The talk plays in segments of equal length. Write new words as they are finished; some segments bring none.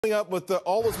Up with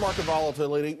all this market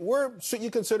volatility, where should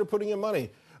you consider putting your money?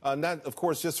 Not, of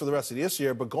course, just for the rest of this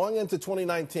year, but going into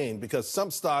 2019, because some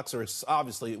stocks are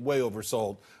obviously way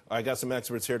oversold. I got some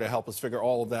experts here to help us figure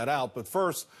all of that out. But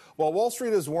first, while Wall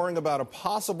Street is worrying about a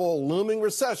possible looming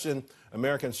recession,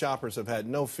 American shoppers have had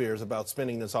no fears about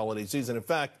spending this holiday season. In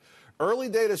fact, early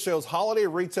data shows holiday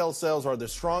retail sales are the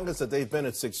strongest that they've been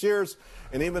in 6 years,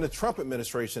 and even the Trump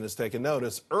administration has taken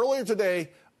notice. Earlier today,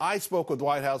 I spoke with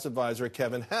White House advisor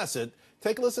Kevin Hassett.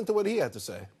 Take a listen to what he had to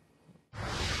say.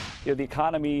 You know, the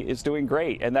economy is doing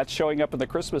great, and that's showing up in the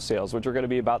Christmas sales, which are going to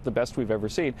be about the best we've ever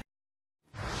seen.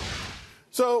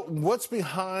 So what's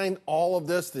behind all of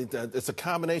this? It's a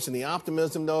combination, the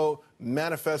optimism, though,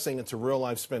 manifesting into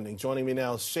real-life spending. Joining me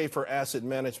now is Shaffer Asset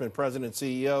Management President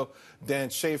and CEO Dan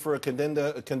Shaffer,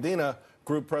 Kadina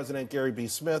Group President Gary B.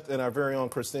 Smith, and our very own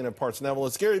Kristina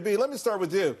Partsinevelos. Gary B., let me start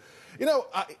with you. You know,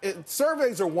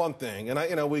 surveys are one thing,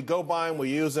 and we go by them, we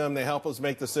use them, they help us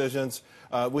make decisions.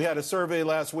 We had a survey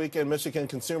last weekend, Michigan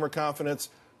Consumer Confidence,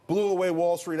 blew away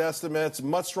Wall Street estimates,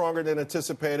 much stronger than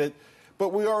anticipated. But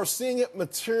we are seeing it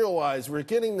materialize. We're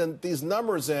getting these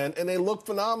numbers in, and they look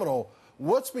phenomenal.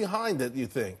 What's behind it, you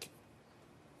think?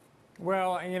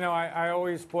 Well, you know, I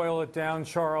always boil it down,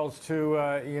 Charles, to,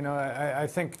 I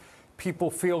think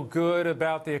people feel good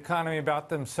about the economy, about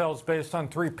themselves, based on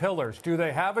three pillars. Do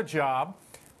they have a job?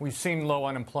 We've seen low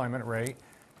unemployment rate.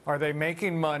 Are they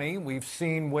making money? We've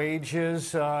seen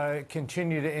wages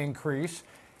continue to increase.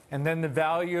 And then the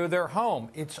value of their home.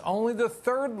 It's only the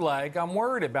third leg I'm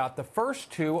worried about. The first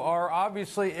two are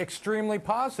obviously extremely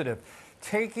positive.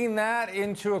 Taking that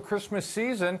into a Christmas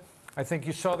season, I think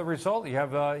you saw the result. You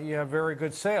have very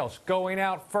good sales. Going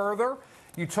out further,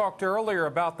 you talked earlier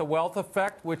about the wealth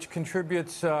effect, which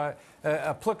contributes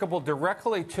applicable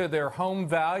directly to their home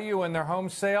value and their home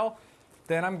sale.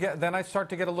 Then I start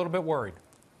to get a little bit worried.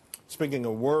 Speaking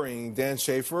of worrying, Dan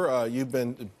Shaffer, you've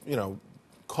been,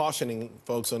 cautioning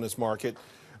folks on this market.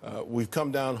 We've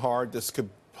come down hard.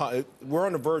 We're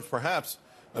on the verge, perhaps,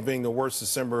 of being the worst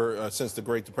December since the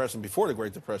Great Depression, before the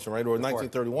Great Depression, right, or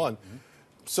 1931. Mm-hmm.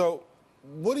 So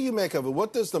what do you make of it?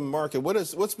 What does the market,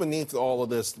 what's beneath all of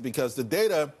this? Because the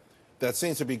data that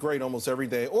seems to be great almost every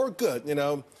day, or good,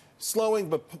 slowing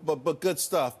but good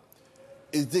stuff,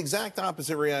 is the exact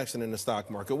opposite reaction in the stock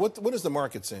market. What is the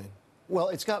market saying? Well,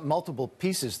 it's got multiple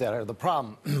pieces that are the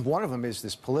problem. One of them is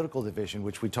this political division,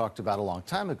 which we talked about a long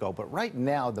time ago. But right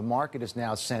now, the market is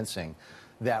now sensing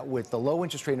that with the low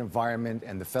interest rate environment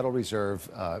and the Federal Reserve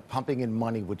pumping in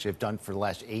money, which they've done for the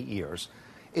last 8 years,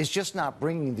 is just not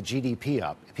bringing the GDP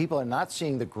up. People are not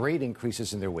seeing the great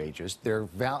increases in their wages. Their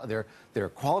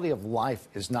quality of life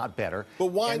is not better. But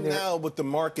why now would the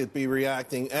market be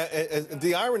reacting?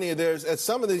 The irony there is that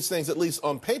some of these things, at least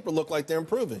on paper, look like they're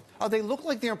improving. Oh, they look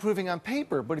like they're improving on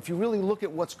paper, but if you really look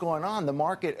at what's going on, the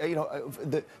market,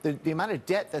 the amount of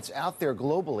debt that's out there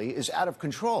globally is out of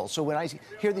control. So when I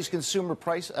hear these consumer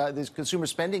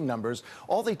spending numbers,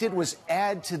 all they did was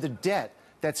add to the debt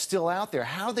that's still out there.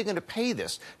 How are they going to pay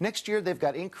this? Next year, they've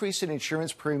got increase in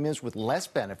insurance premiums with less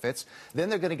benefits. Then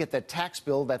they're going to get that tax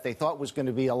bill that they thought was going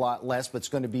to be a lot less, but it's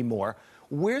going to be more.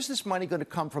 Where's this money going to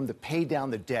come from to pay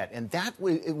down the debt? And that,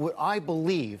 what I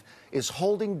believe, is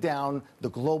holding down the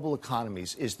global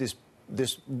economies, is this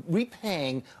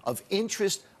repaying of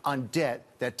interest on debt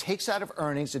that takes out of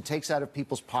earnings and takes out of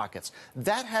people's pockets.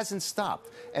 That hasn't stopped.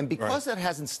 And because that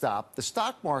hasn't stopped, the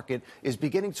stock market is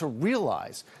beginning to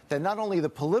realize that not only the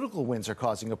political winds are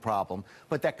causing a problem,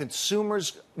 but that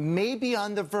consumers may be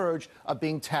on the verge of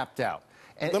being tapped out.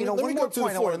 And, one more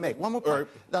point I want to make. One more point.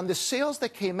 On the sales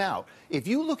that came out, if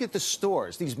you look at the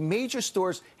stores, these major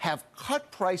stores have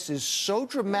cut prices so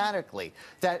dramatically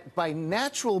that by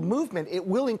natural movement, it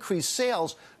will increase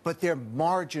sales, but their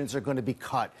margins are going to be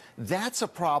cut. That's a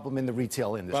problem in the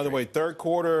retail industry. By the way, third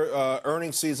quarter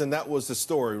earnings season, that was the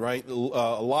story, right? A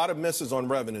lot of misses on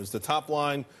revenues. The top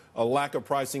line, a lack of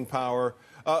pricing power.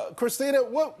 Kristina,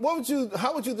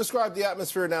 how would you describe the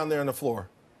atmosphere down there on the floor?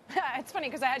 It's funny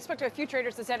because I spoke to a few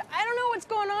traders that said, I don't know what's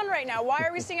going on right now. Why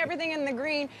are we seeing everything in the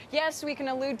green? Yes, we can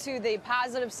allude to the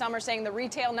positive some are saying the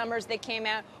retail numbers that came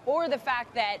out, or the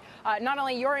fact that not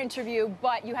only your interview,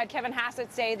 but you had Kevin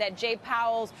Hassett say that Jay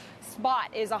Powell's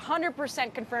spot is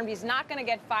 100% confirmed. He's not going to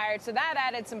get fired. So that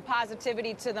added some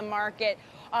positivity to the market.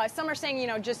 Some are saying,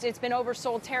 just it's been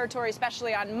oversold territory,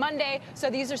 especially on Monday. So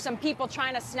these are some people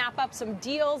trying to snap up some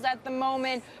deals at the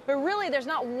moment. But really, there's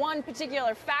not one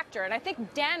particular factor. And I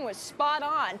think Dan Ken was spot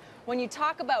on when you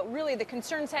talk about really the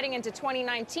concerns heading into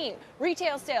 2019.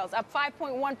 Retail sales up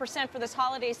 5.1% for this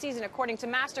holiday season, according to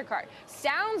MasterCard.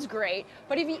 Sounds great,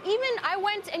 but if you I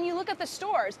went and you look at the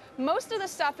stores, most of the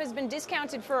stuff has been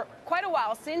discounted for quite a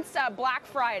while since Black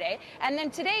Friday, and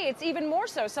then today it's even more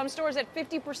so. Some stores at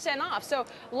 50% off. So,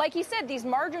 like you said, these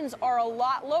margins are a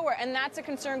lot lower, and that's a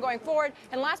concern going forward.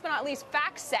 And last but not least,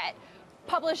 FactSet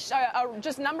published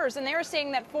just numbers, and they were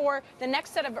saying that for the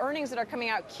next set of earnings that are coming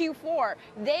out, Q4,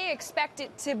 they expect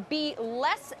it to be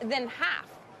less than half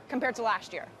compared to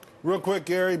last year. Real quick,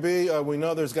 Gary B., we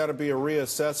know there's got to be a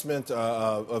reassessment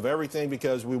of everything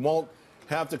because we won't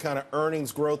have the kind of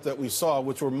earnings growth that we saw,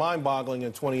 which were mind-boggling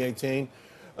in 2018.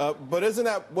 But isn't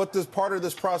that what this part of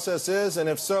this process is? And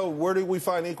if so, where do we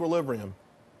find equilibrium?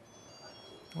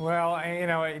 Well, you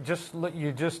know,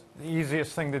 the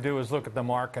easiest thing to do is look at the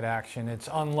market action. It's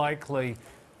unlikely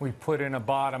we put in a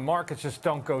bottom. Markets just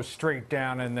don't go straight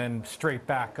down and then straight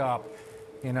back up.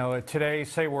 You know, today,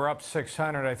 say we're up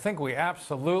 600. I think we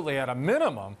absolutely, at a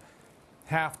minimum,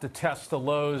 have to test the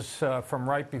lows from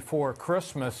right before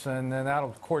Christmas, and then that'll,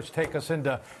 of course, take us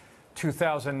into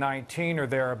 2019 or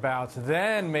thereabouts.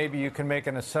 Then maybe you can make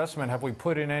an assessment. Have we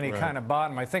put in any kind of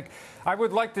bottom? I think I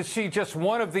would like to see just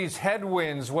one of these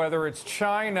headwinds, whether it's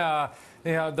China,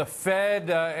 you know, the Fed,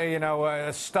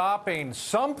 stopping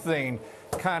something,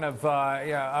 kind of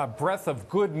a breath of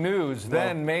good news.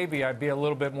 Then maybe I'd be a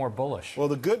little bit more bullish. Well,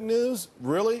 the good news,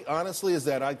 really, honestly, is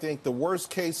that I think the worst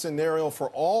case scenario for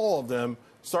all of them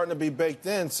starting to be baked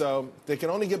in, so they can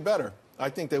only get better. I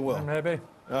think they will. Maybe.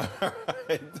 All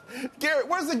right. Gary,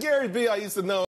 where's the Gary B. I used to know?